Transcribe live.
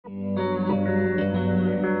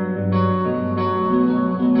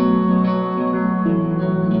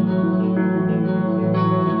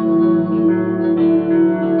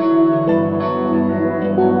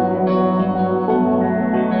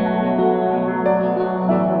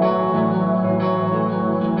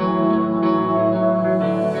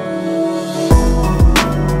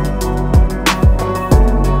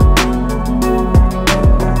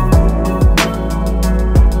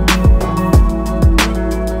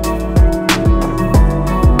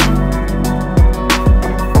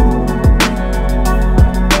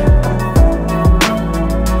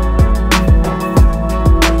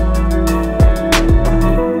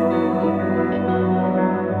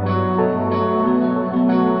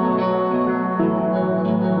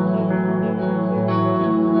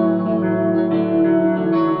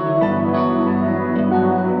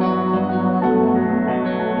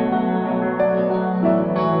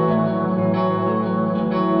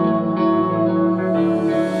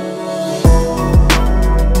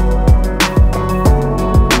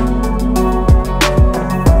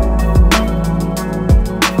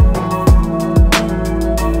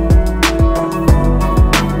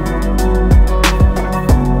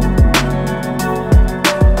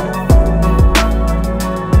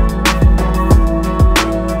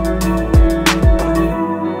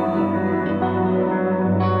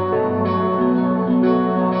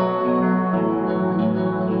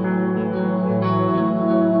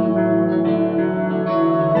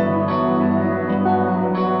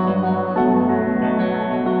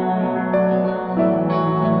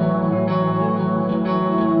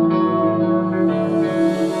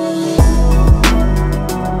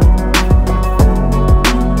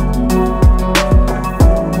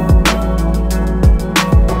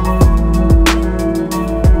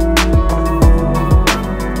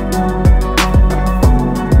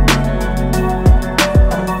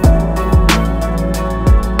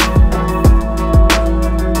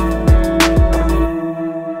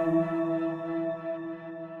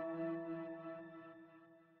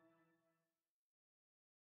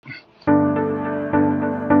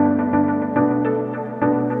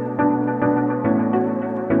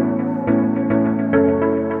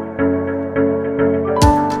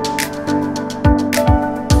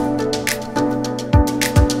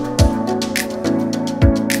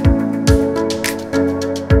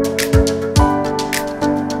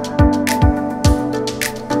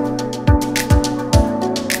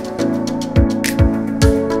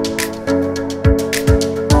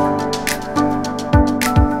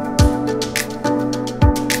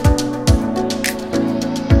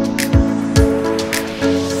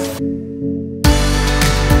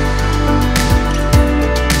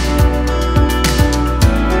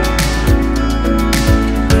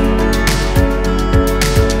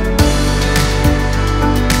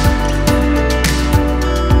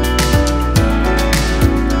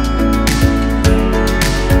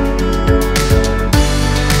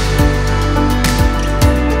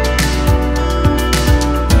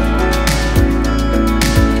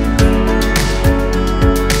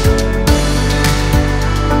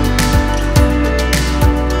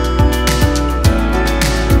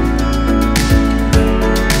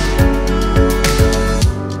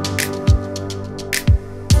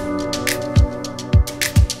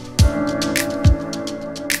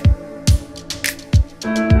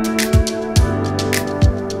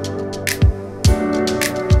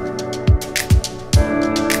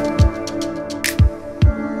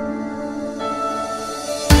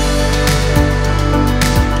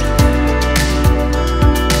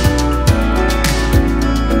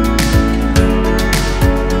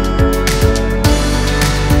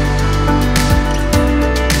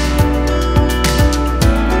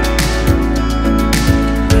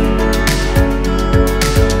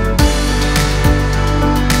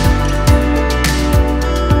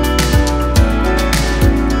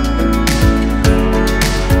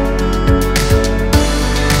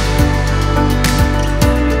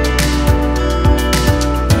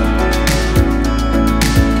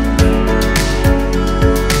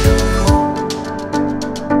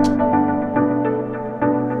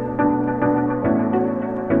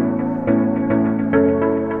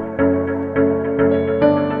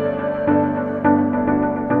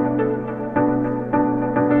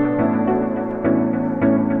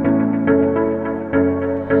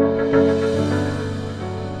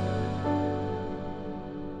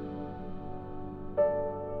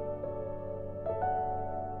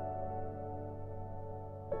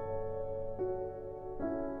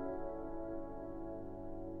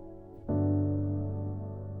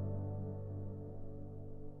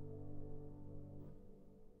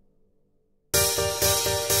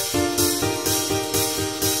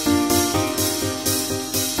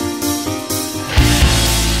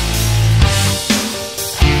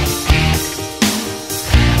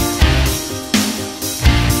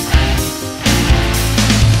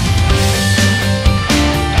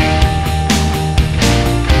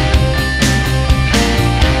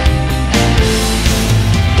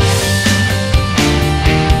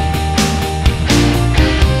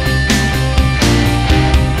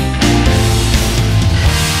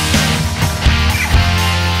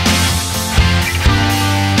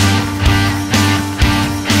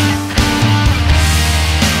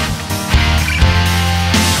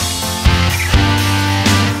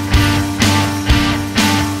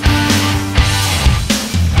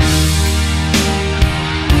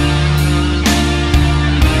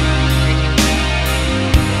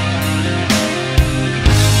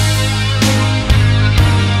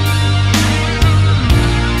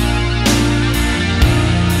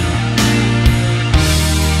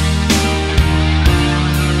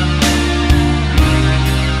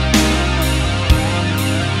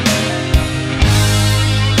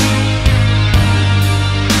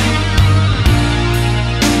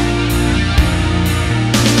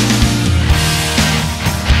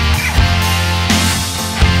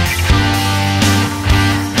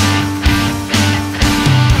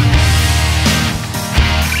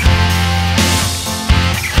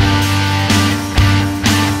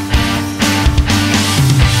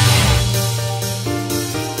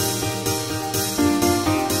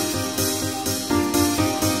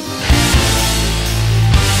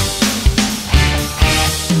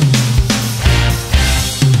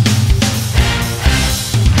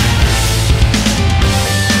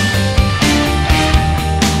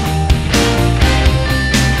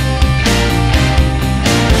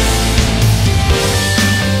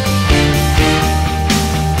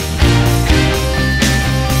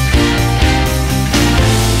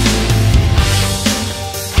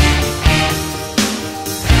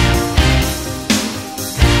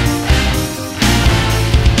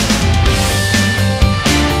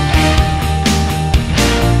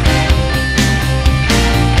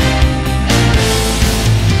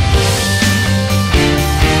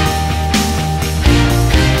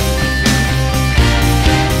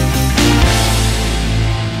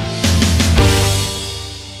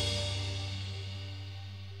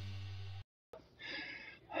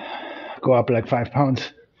go up like 5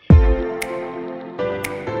 pounds.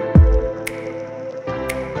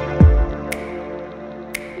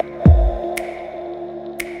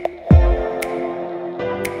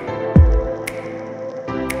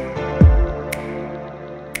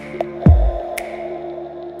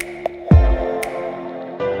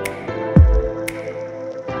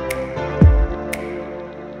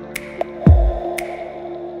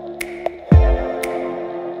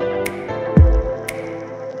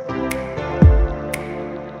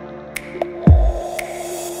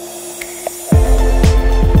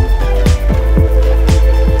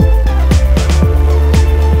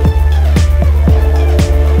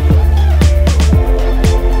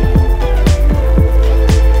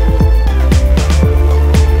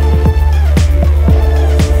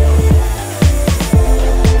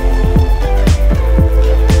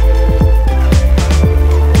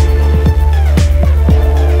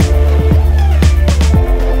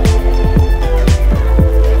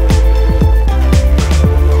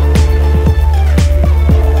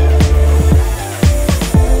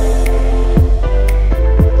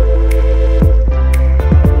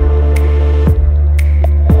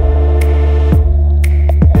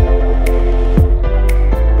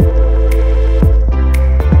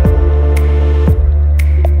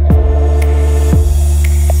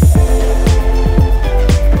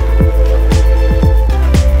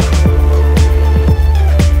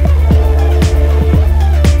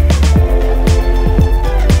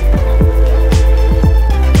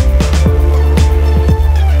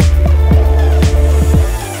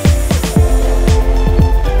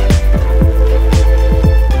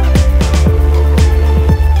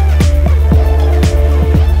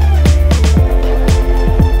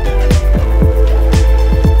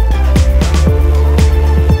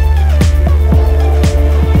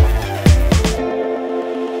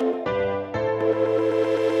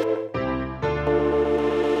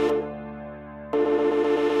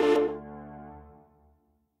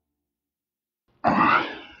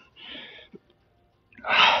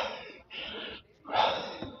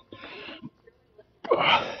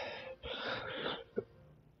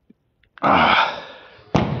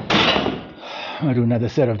 I'll do another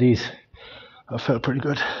set of these. I felt pretty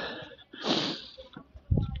good.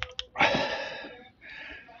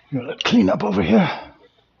 Let's clean up over here.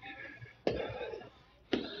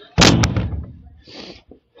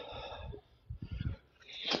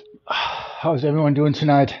 How's everyone doing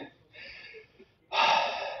tonight?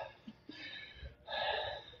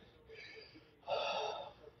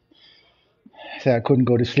 So I couldn't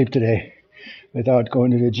go to sleep today without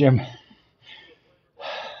going to the gym.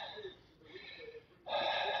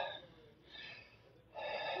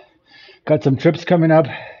 Got some trips coming up.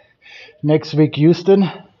 Next week, Houston.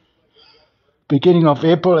 Beginning of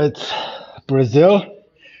April, it's Brazil.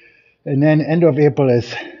 And then end of April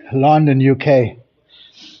is London, UK.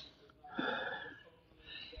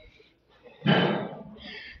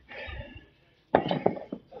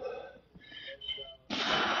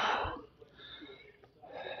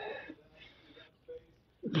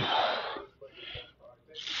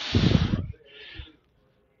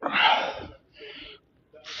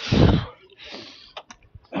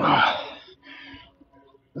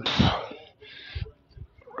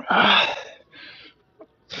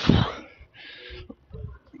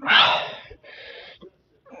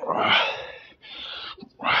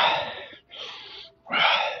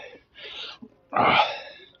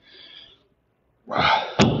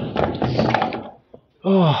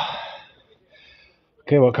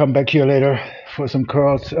 Okay, we'll come back here later for some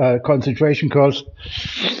curls, concentration curls.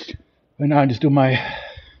 And now I just do my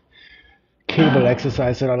cable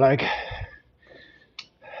exercise that I like.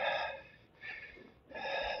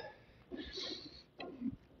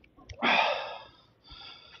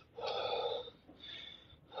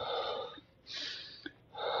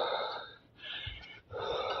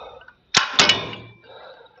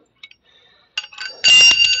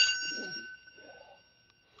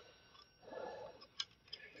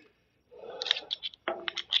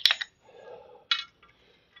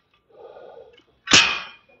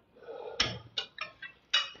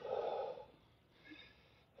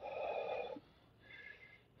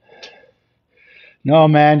 No,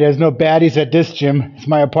 man, there's no baddies at this gym. It's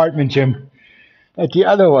my apartment gym. At the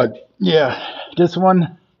other one, yeah. This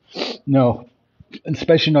one, no.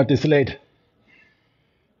 Especially not this late.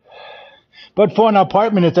 But for an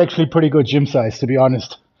apartment, it's actually pretty good gym size, to be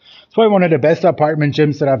honest. It's probably one of the best apartment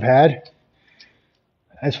gyms that I've had,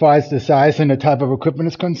 as far as the size and the type of equipment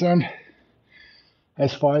is concerned.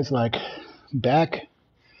 As far as like back,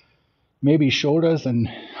 maybe shoulders and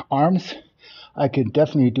arms, I could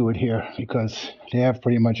definitely do it here because They have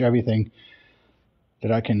pretty much everything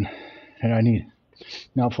that I need.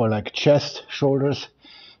 Now for like chest, shoulders,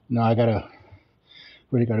 now I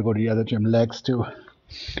really gotta go to the other gym, legs too.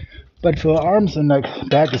 But for arms and like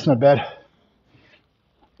back, it's not bad.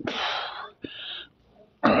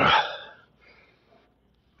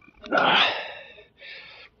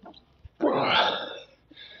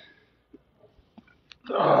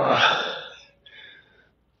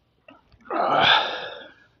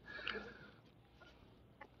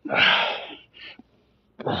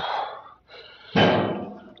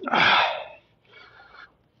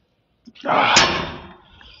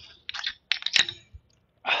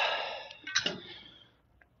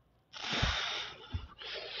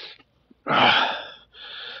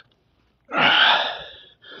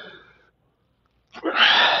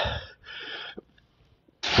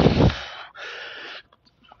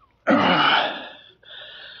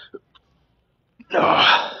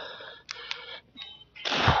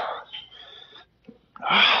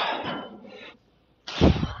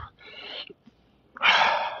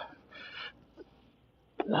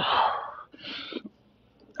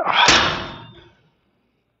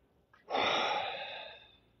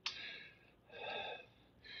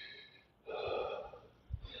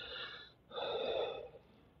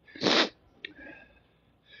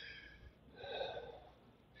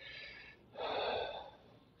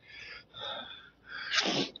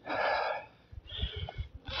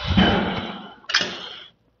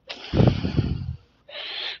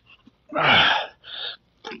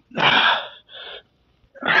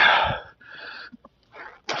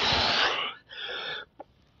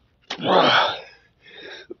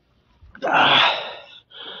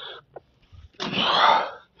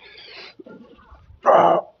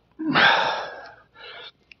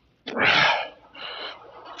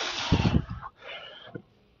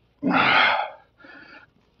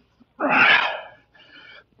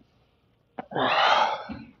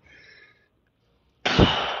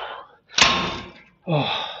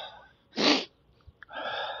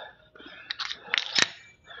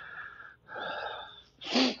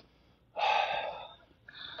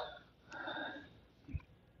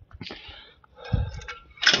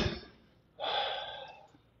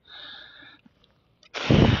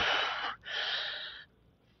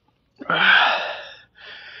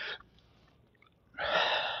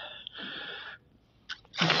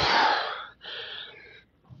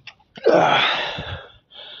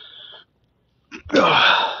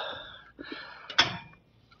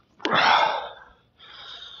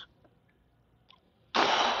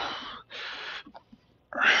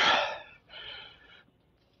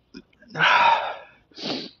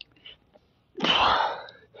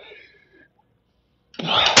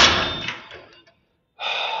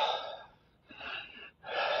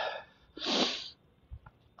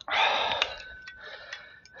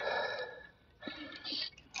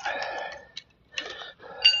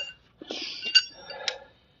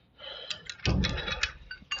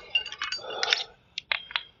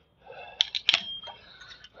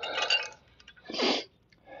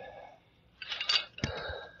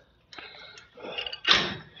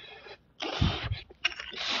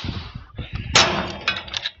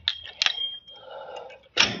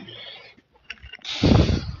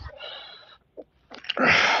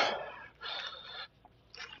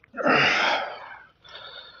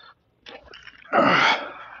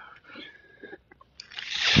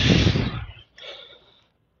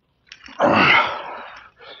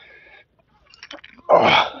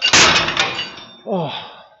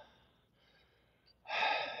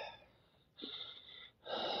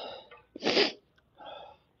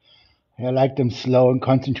 I like them slow and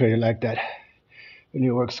concentrated like that.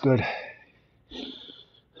 Really works good.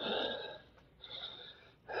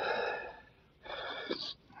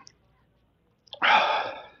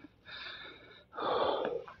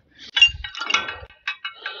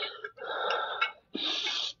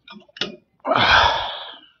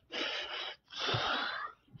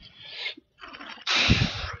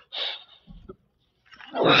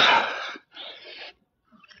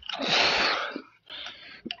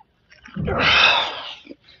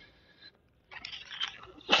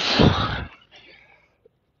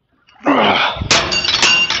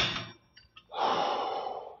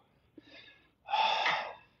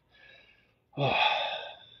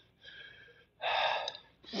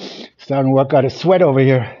 Starting to work out a sweat over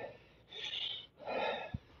here.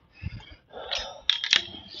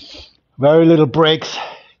 Very little breaks.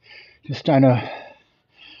 Just trying to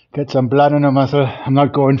get some blood in the muscle. I'm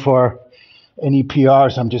not going for any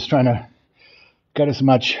PRs. I'm just trying to get as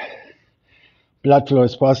much blood flow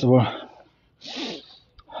as possible.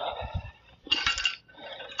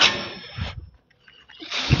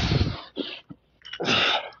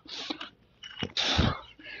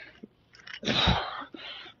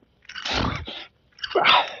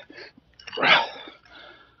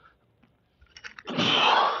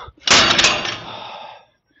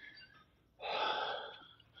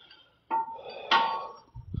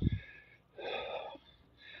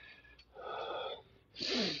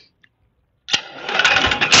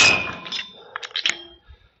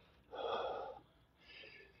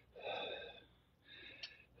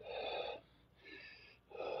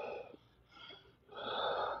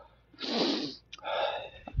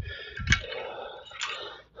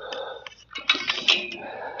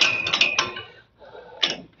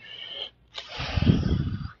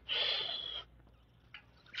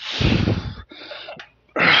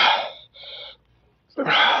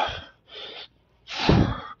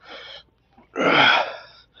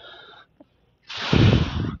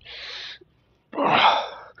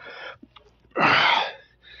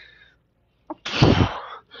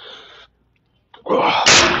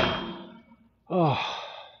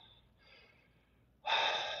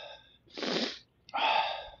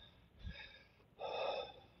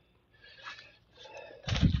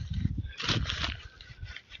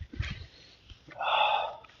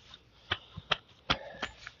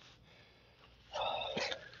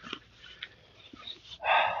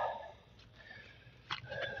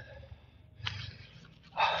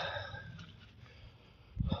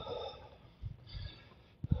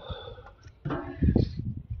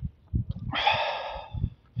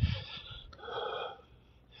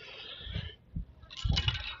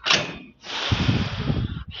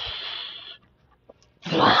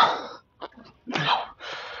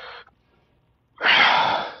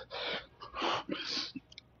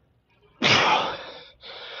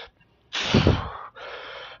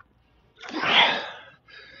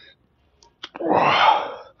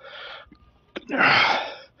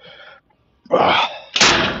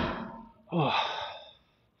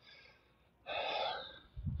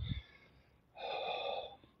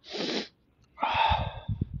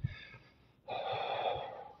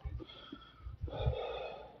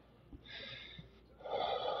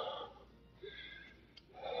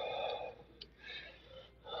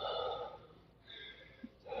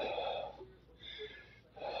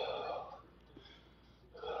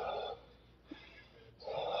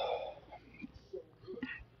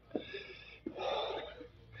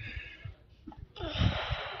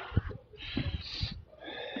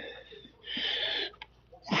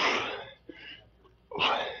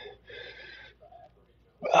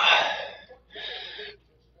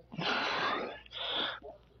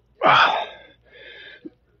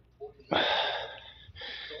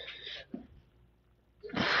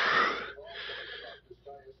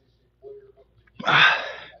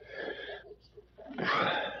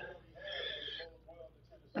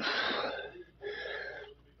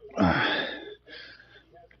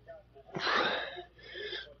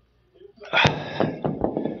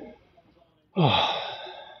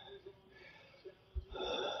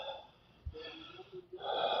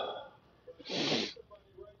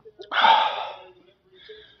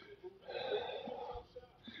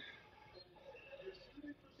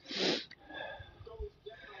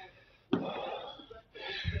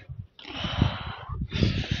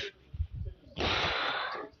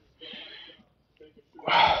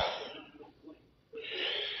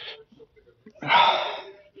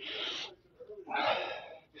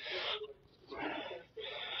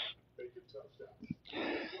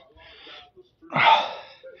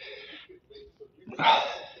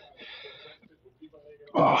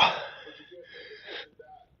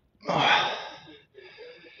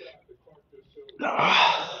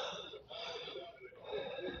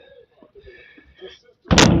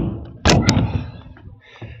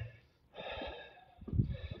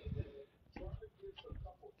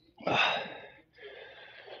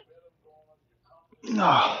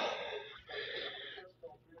 Oh.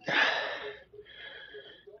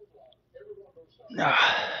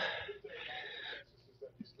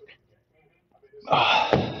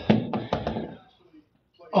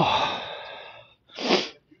 Oh.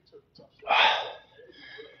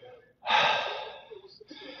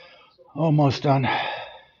 Almost done.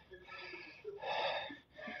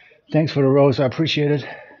 Thanks for the rose. I appreciate it.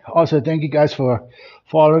 Also, thank you guys for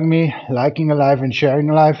following me, liking the live, and sharing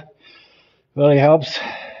the live. Really helps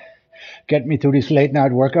get me through these late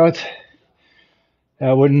night workouts that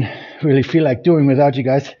I wouldn't really feel like doing without you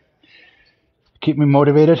guys. Keep me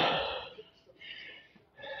motivated.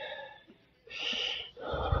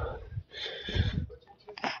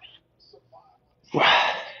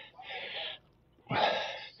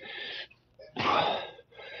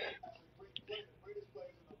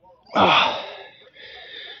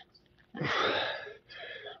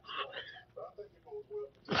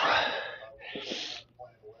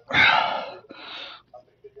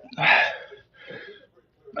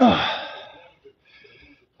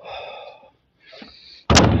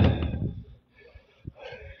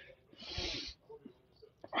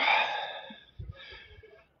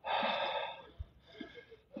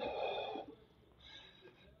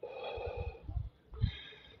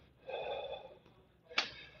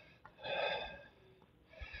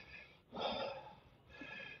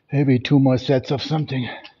 Maybe 2 more sets of something.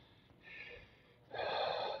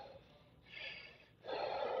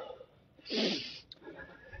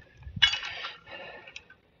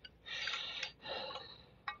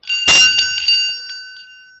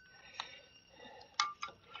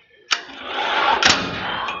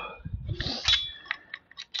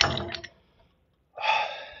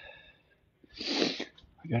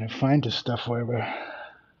 I gotta find this stuff wherever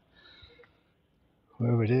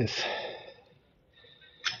it is.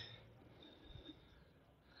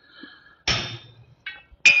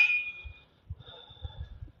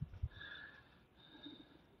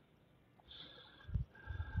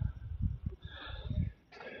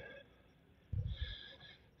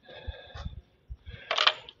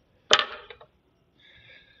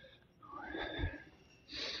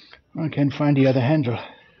 I can't find the other handle.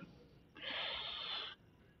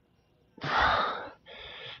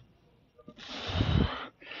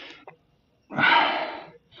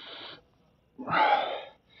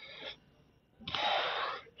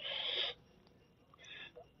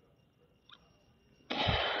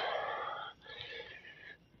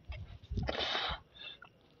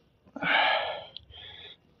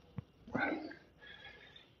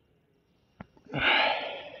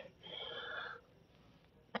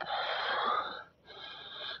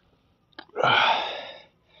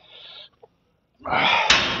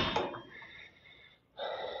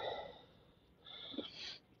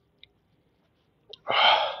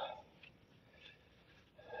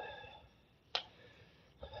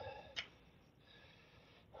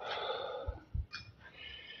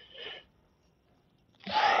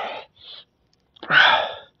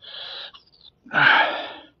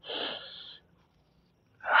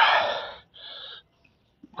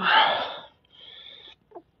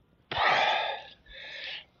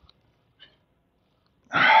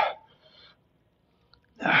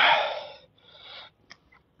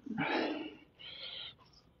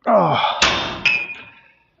 Oh.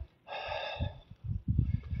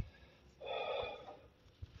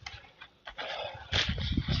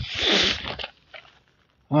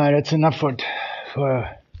 All right, that's enough for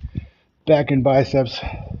back and biceps.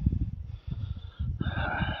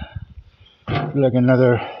 Like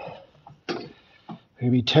another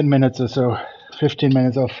maybe 10 minutes or so, 15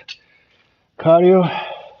 minutes of cardio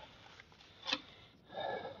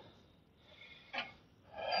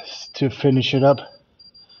to finish it up.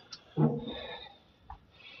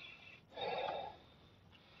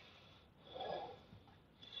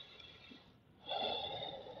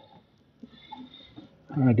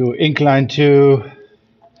 I'm gonna do incline 2,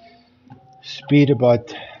 speed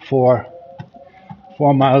about 4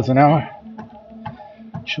 miles an hour.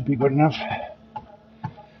 Should be good enough.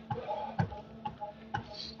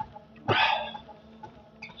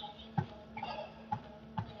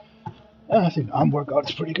 I think arm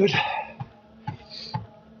workout's pretty good.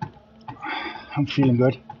 I'm feeling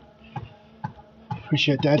good.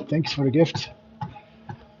 Appreciate that. Thanks for the gift.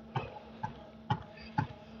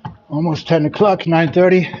 Almost 10 o'clock,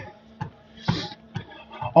 9:30.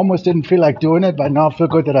 Almost didn't feel like doing it, but now I feel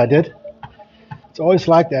good that I did. It's always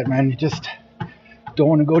like that, man. You just don't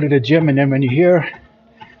want to go to the gym, and then when you're here,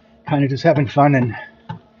 kind of just having fun. And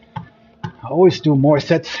I always do more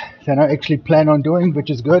sets than I actually plan on doing, which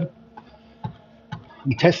is good.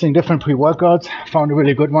 I'm testing different pre-workouts. Found a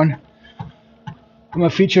really good one. I'm gonna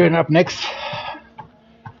feature it up next.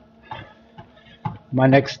 My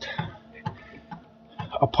next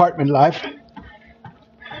apartment life.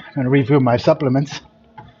 I'm gonna review my supplements.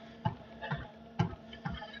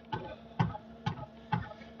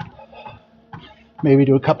 Maybe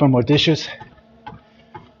do a couple more dishes.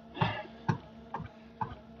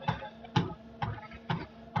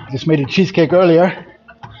 Just made a cheesecake earlier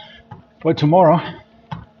for tomorrow.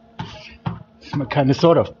 It's my kind of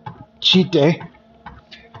sort of cheat day.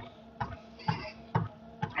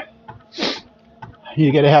 I need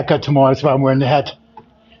to get a haircut tomorrow, that's why I'm wearing the hat.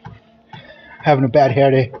 Having a bad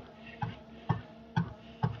hair day.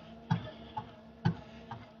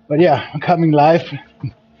 But yeah, I'm coming live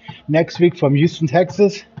next week from Houston,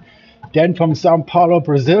 Texas. Then from Sao Paulo,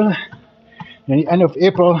 Brazil. And at the end of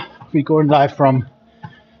April, we're going live from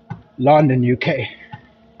London, UK.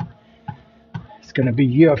 It's going to be a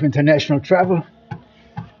year of international travel.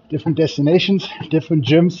 Different destinations, different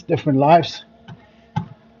gyms, different lives.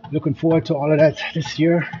 Looking forward to all of that this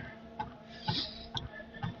year.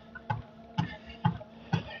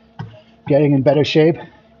 Getting in better shape,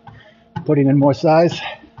 putting in more size,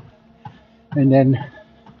 and then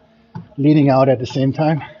leaning out at the same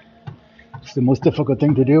time. It's the most difficult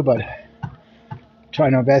thing to do, but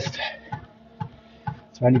trying our best.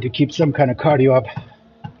 So I need to keep some kind of cardio up.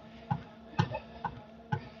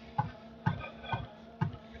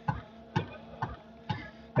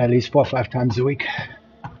 At least 4 or 5 times a week.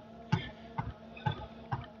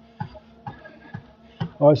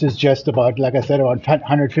 Ours is just about, like I said, about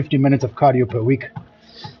 150 minutes of cardio per week.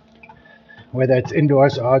 Whether it's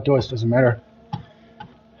indoors or outdoors, doesn't matter. I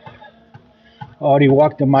already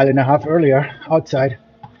walked 1.5 miles earlier outside,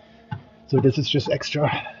 so this is just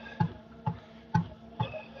extra.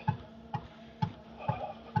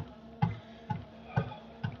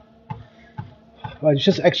 Well, it's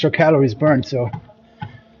just extra calories burned, so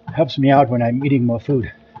it helps me out when I'm eating more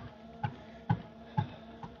food.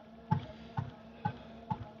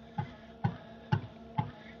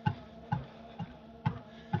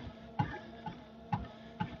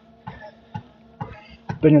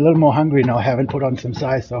 Been a little more hungry now, haven't put on some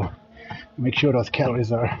size, so make sure those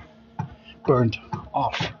calories are burned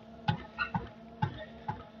off.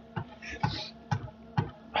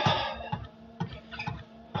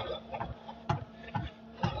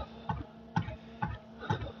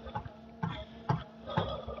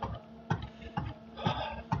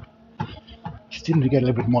 Still need to get a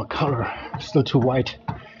little bit more color, still too white.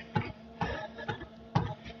 I'm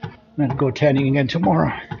gonna go tanning again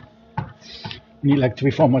tomorrow. Need like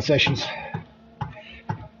 3-4 more sessions.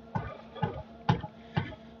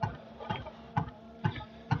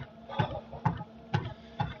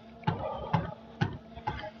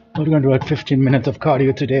 We're gonna do like 15 minutes of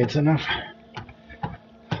cardio today, it's enough.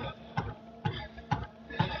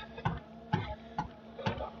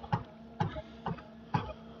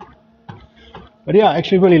 But yeah, I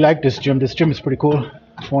actually really like this gym. This gym is pretty cool.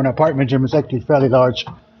 For an apartment gym, it's actually fairly large.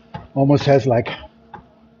 Almost has like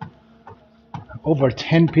over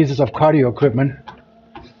 10 pieces of cardio equipment.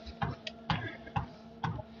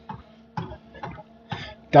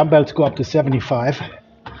 Dumbbells go up to 75.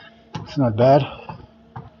 It's not bad.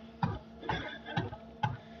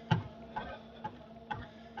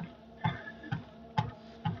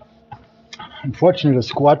 Unfortunately, the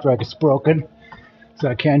squat rack is broken, so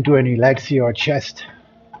I can't do any legs here or chest,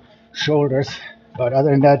 shoulders. But other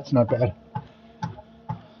than that, it's not bad.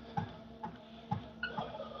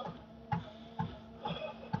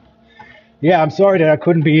 Yeah, I'm sorry that I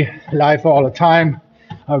couldn't be live all the time.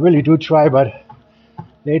 I really do try, but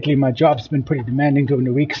lately my job's been pretty demanding during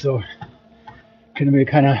the week, so can be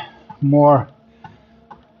kind of more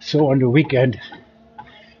so on the weekend,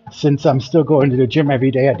 since I'm still going to the gym every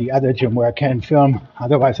day at the other gym where I can film.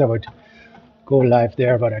 Otherwise I would go live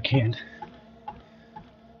there, but I can't.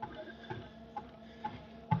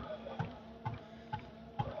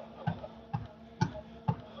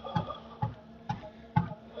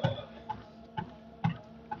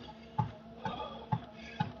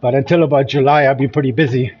 But until about July, I'll be pretty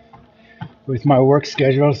busy with my work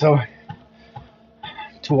schedule. So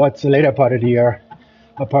towards the later part of the year,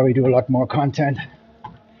 I'll probably do a lot more content.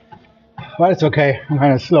 But it's okay. I'm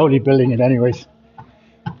kind of slowly building it anyways.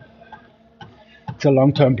 It's a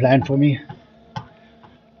long-term plan for me.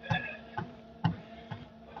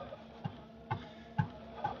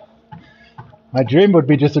 My dream would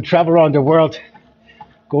be just to travel around the world,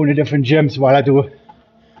 go into different gyms while I do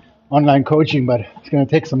online coaching, but it's going to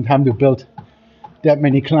take some time to build that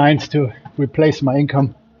many clients to replace my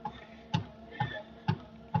income.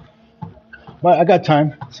 But I got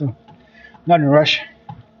time, so not in a rush.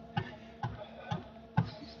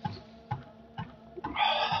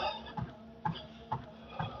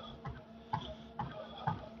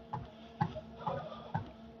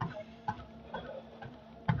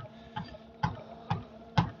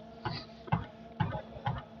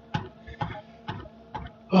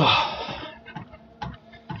 Oh,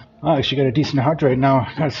 I actually got a decent heart rate now.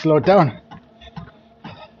 Gotta slow it down.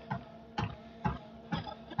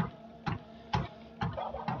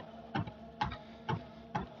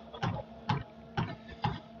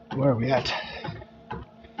 Where are we at?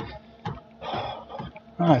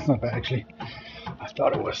 Oh, it's not bad actually. I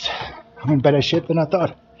thought it was. I'm in better shape than I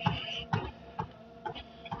thought.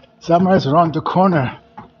 Summer is around the corner.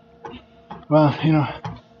 Well, you know,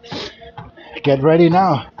 get ready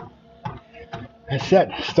now. I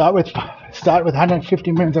said, start with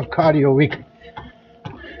 150 minutes of cardio a week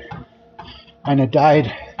and a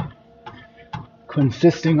diet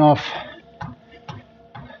consisting of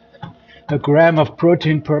a gram of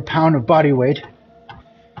protein per pound of body weight.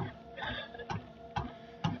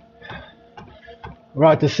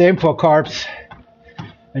 About the same for carbs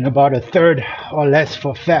and about a third or less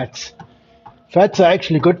for fats. Fats are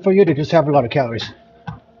actually good for you, they just have a lot of calories.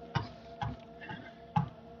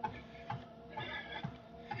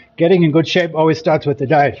 Getting in good shape always starts with the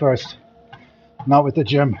diet first, not with the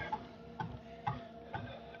gym.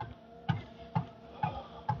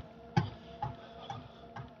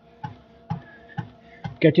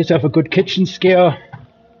 Get yourself a good kitchen scale,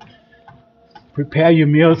 prepare your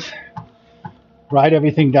meals, write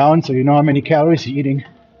everything down so you know how many calories you're eating.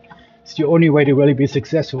 It's the only way to really be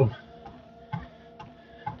successful.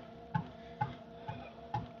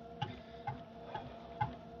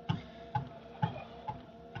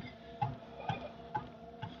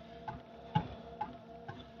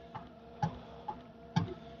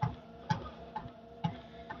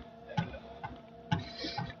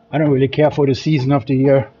 I don't really care for the season of the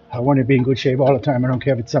year. I want to be in good shape all the time. I don't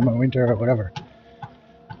care if it's summer, winter, or whatever.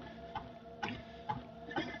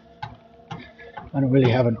 I don't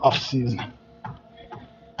really have an off season.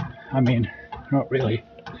 I mean, not really.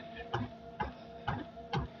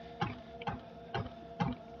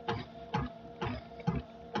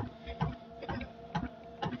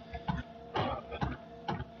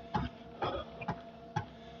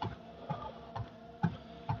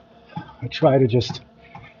 I try to just...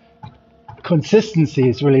 Consistency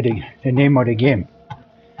is really the name of the game.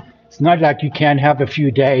 It's not like you can't have a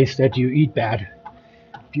few days that you eat bad.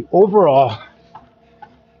 The overall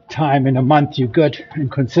time in a month you're good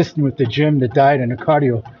and consistent with the gym, the diet, and the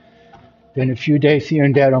cardio, then a few days here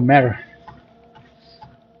and there don't matter.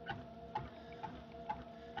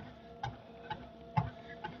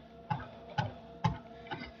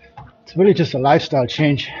 It's really just a lifestyle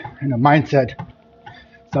change and a mindset.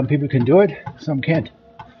 Some people can do it, some can't.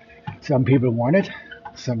 Some people want it,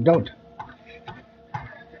 some don't.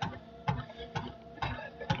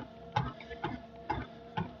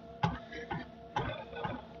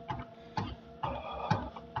 I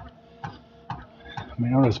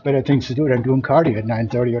mean, there's better things to do than doing cardio at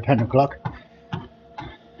 9:30 or 10 o'clock.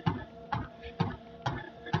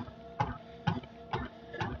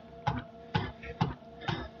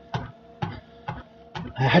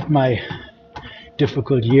 I had my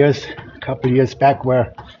difficult years a couple of years back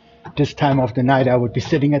where this time of the night I would be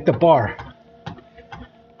sitting at the bar.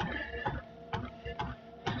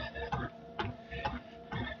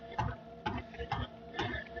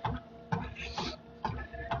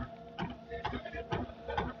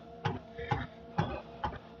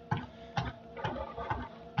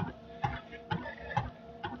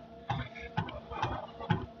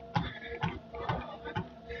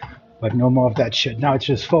 But no more of that shit. Now it's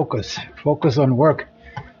just focus. Focus on work.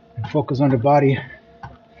 And focus on the body.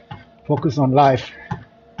 Focus on life.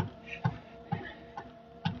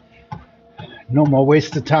 No more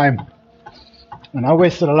wasted time. And I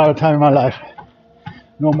wasted a lot of time in my life.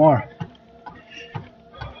 No more.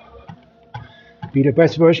 Be the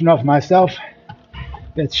best version of myself.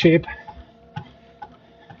 Best shape.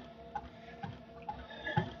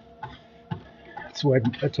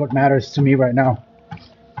 That's what matters to me right now.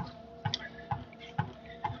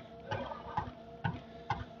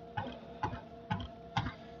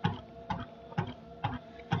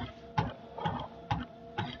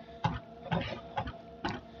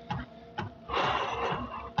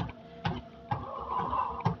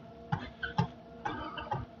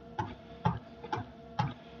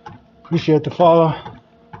 Appreciate the follow.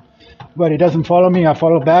 But he doesn't follow me, I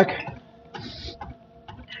follow back.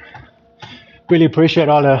 Really appreciate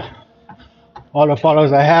all the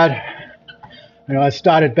follows I had. You know, I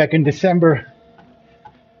started back in December.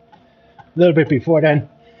 A little bit before then.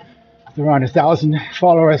 It's around 1,000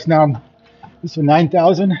 followers now. This is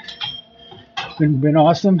 9,000. Been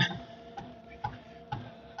awesome.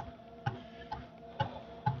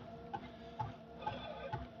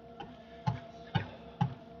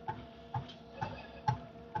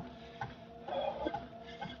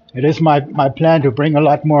 It is my plan to bring a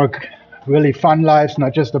lot more really fun lives,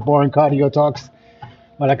 not just the boring cardio talks.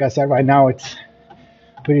 But like I said, right now it's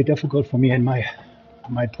pretty difficult for me in my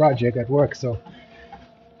project at work. So,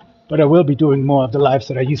 but I will be doing more of the lives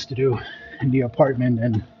that I used to do in the apartment,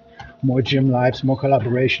 and more gym lives, more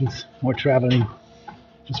collaborations, more traveling.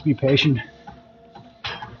 Just be patient.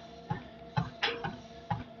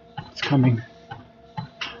 It's coming.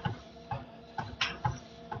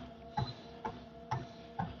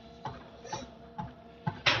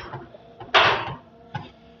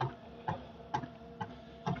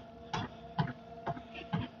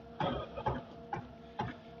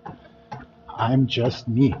 I'm just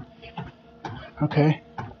me. Okay.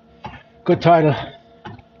 Good title.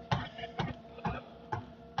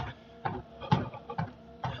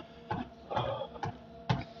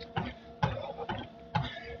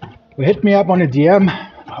 Well, hit me up on a DM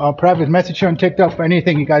or private message on TikTok for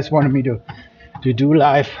anything you guys wanted me to do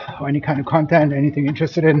live, or any kind of content, anything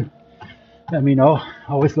interested in. Let me know. I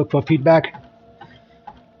always look for feedback.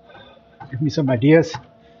 Give me some ideas.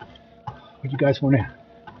 What you guys want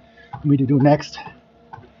me to do next?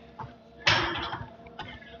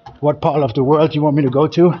 What part of the world you want me to go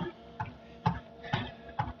to?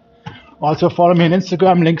 Also follow me on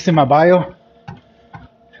Instagram, links in my bio.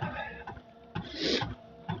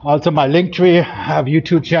 Also my Linktree, I have a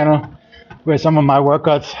YouTube channel where some of my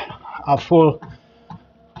workouts are full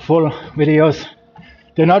videos.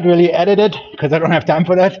 They're not really edited because I don't have time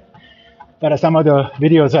for that, but some of the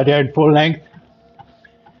videos are there in full length.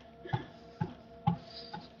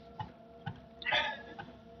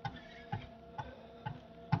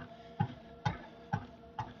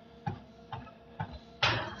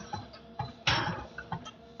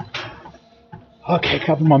 Okay, a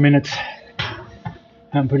couple more minutes.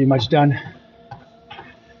 I'm pretty much done.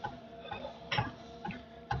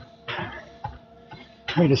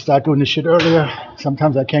 I need to start doing this shit earlier.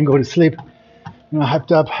 Sometimes I can't go to sleep. I'm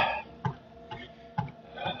hyped up.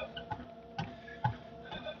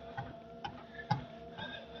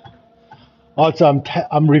 Also,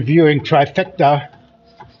 I'm reviewing Trifecta,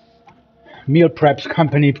 meal preps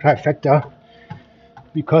company Trifecta,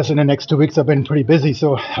 because in the next 2 weeks I've been pretty busy.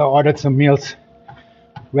 So I ordered some meals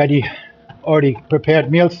ready, already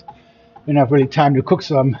prepared meals. Didn't have really time to cook,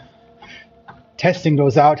 so I'm testing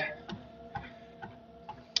those out.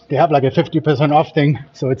 They have like a 50% off thing,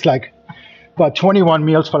 so it's like about 21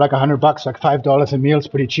 meals for like $100, like $5 a meal. It's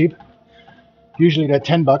pretty cheap. Usually they're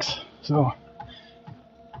 $10, so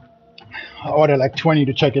I ordered like 20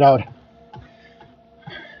 to check it out.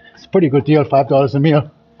 It's a pretty good deal, $5 a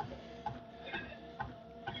meal.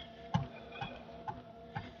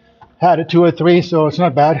 Had it 2 or 3, so it's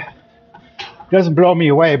not bad. It doesn't blow me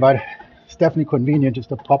away, but it's definitely convenient just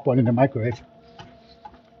to pop one in the microwave.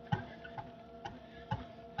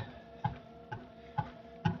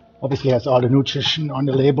 Obviously has all the nutrition on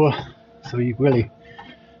the label, so you really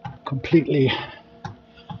completely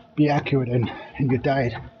be accurate in your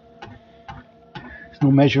diet. There's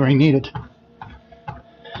no measuring needed.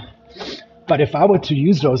 But if I were to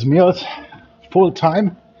use those meals full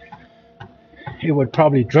time, it would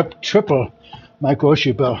probably triple my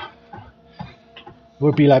grocery bill. It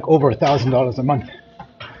would be like over $1,000 a month,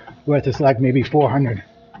 whereas it's like maybe 400,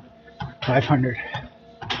 500.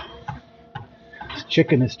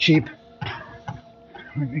 Chicken is cheap.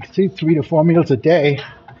 You see 3 to 4 meals a day.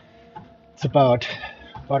 It's about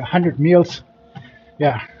 100 meals.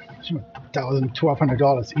 Yeah, $1,000,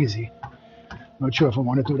 $1,200 easy. Not sure if I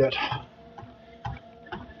want to do that.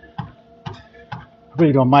 I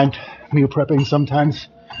really don't mind meal prepping sometimes.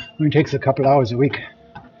 It only takes a couple hours a week.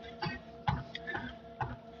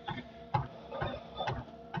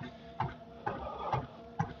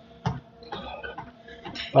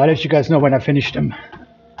 But I'll let you guys know when I finish them.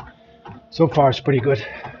 So far, it's pretty good.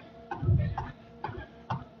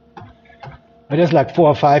 But there's like 4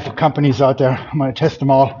 or 5 companies out there. I'm going to test them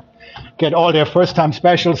all. Get all their first time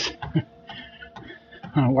specials.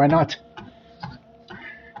 Why not?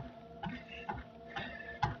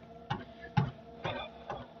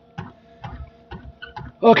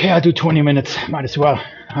 Okay, I'll do 20 minutes. Might as well.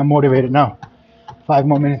 I'm motivated now. 5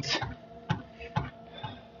 more minutes.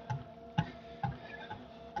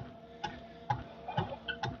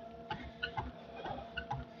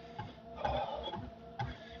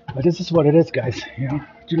 But this is what it is, guys. You know,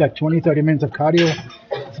 do like 20-30 minutes of cardio.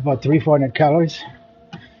 It's about 300-400 calories.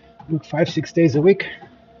 Work 5-6 days a week.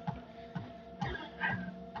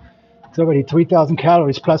 It's already 3,000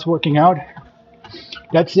 calories plus working out.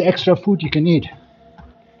 That's the extra food you can eat.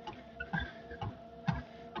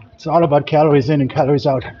 It's all about calories in and calories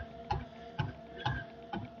out.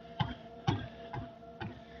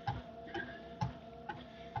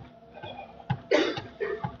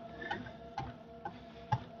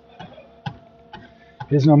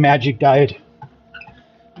 There's no magic diet.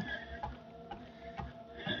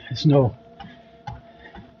 There's no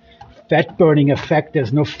fat burning effect.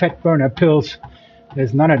 There's no fat burner pills.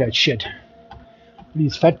 There's none of that shit.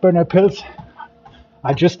 These fat burner pills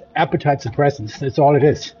are just appetite suppressants. That's all it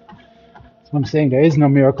is. That's what I'm saying. There is no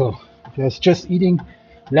miracle. There's just eating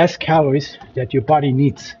less calories that your body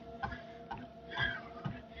needs.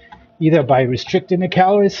 Either by restricting the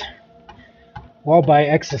calories or by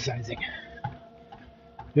exercising.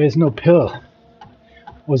 There is no pill.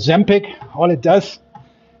 Ozempic, all it does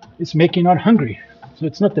is make you not hungry. So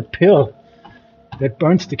it's not the pill that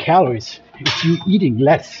burns the calories. It's you eating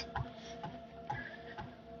less.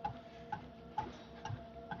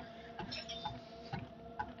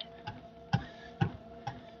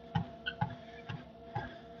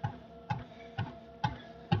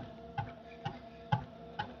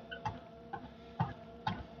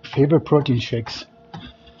 Favorite protein shakes?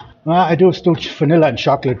 Well, I do still vanilla and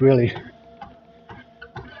chocolate, really.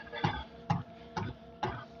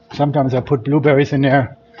 Sometimes I put blueberries in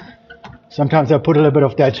there. Sometimes I put a little bit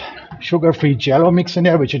of that sugar-free Jello mix in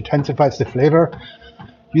there, which intensifies the flavor.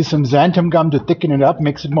 Use some xanthan gum to thicken it up,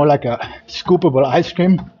 makes it more like a scoopable ice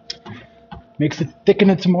cream. Makes it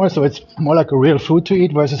thicken it some more, so it's more like a real food to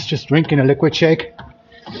eat versus just drinking a liquid shake.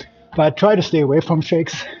 But I try to stay away from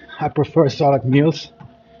shakes. I prefer solid meals.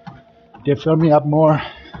 They fill me up more.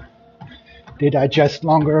 They digest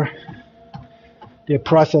longer. They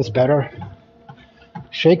process better.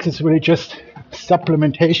 Shakes is really just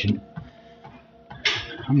supplementation.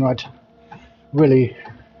 I'm not really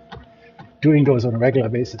doing those on a regular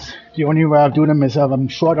basis. The only way I do them is if I'm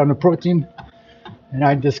short on the protein and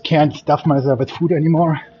I just can't stuff myself with food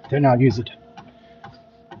anymore, then I'll use it.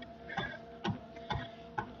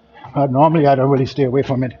 But normally I don't really stay away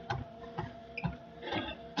from it.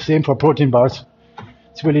 Same for protein bars.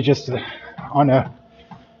 It's really just on a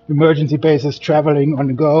emergency basis, traveling on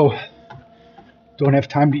the go, don't have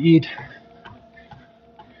time to eat.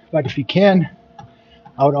 But if you can,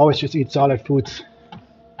 I would always just eat solid foods.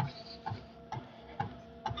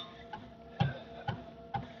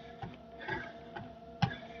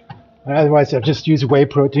 Otherwise, I just use whey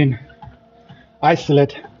protein,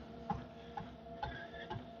 isolate.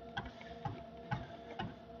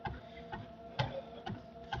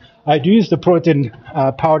 I do use the protein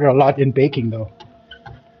powder a lot in baking though.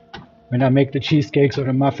 When I make the cheesecakes or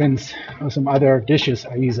the muffins or some other dishes,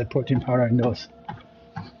 I use a protein powder in those.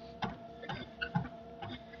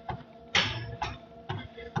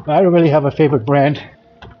 But I don't really have a favorite brand.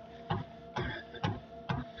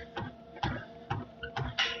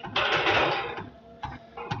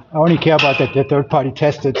 I only care about that they're third party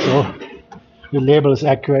tested, so the label is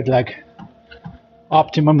accurate, like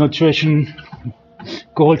Optimum Nutrition,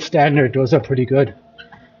 Gold Standard, those are pretty good.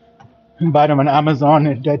 You can buy them on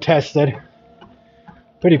Amazon, they're tested.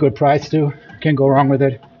 Pretty good price too, can't go wrong with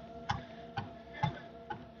it.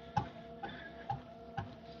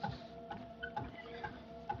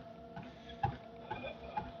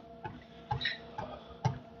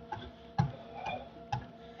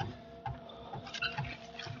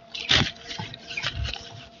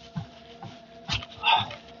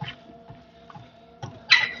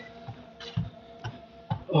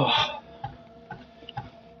 Oh.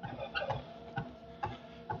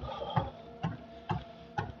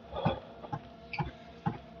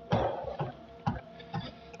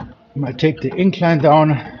 I might take the incline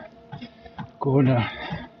down, go in a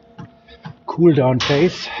cool down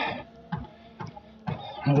phase,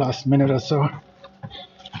 the last minute or so.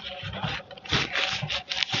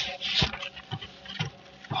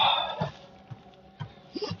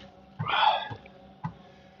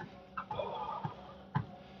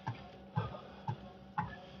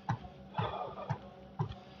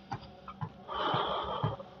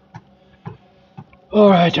 All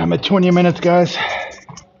right, I'm at 20 minutes, guys.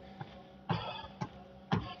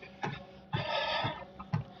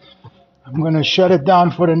 I'm going to shut it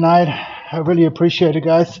down for the night. I really appreciate it,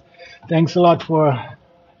 guys. Thanks a lot for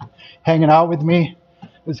hanging out with me.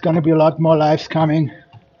 There's going to be a lot more lives coming.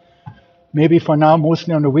 Maybe for now,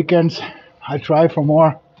 mostly on the weekends. I try for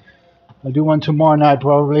more. I'll do one tomorrow night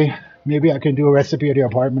probably. Maybe I can do a recipe at the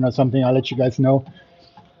apartment or something. I'll let you guys know.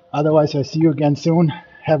 Otherwise, I'll see you again soon.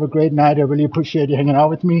 Have a great night. I really appreciate you hanging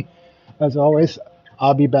out with me. As always,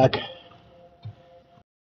 I'll be back.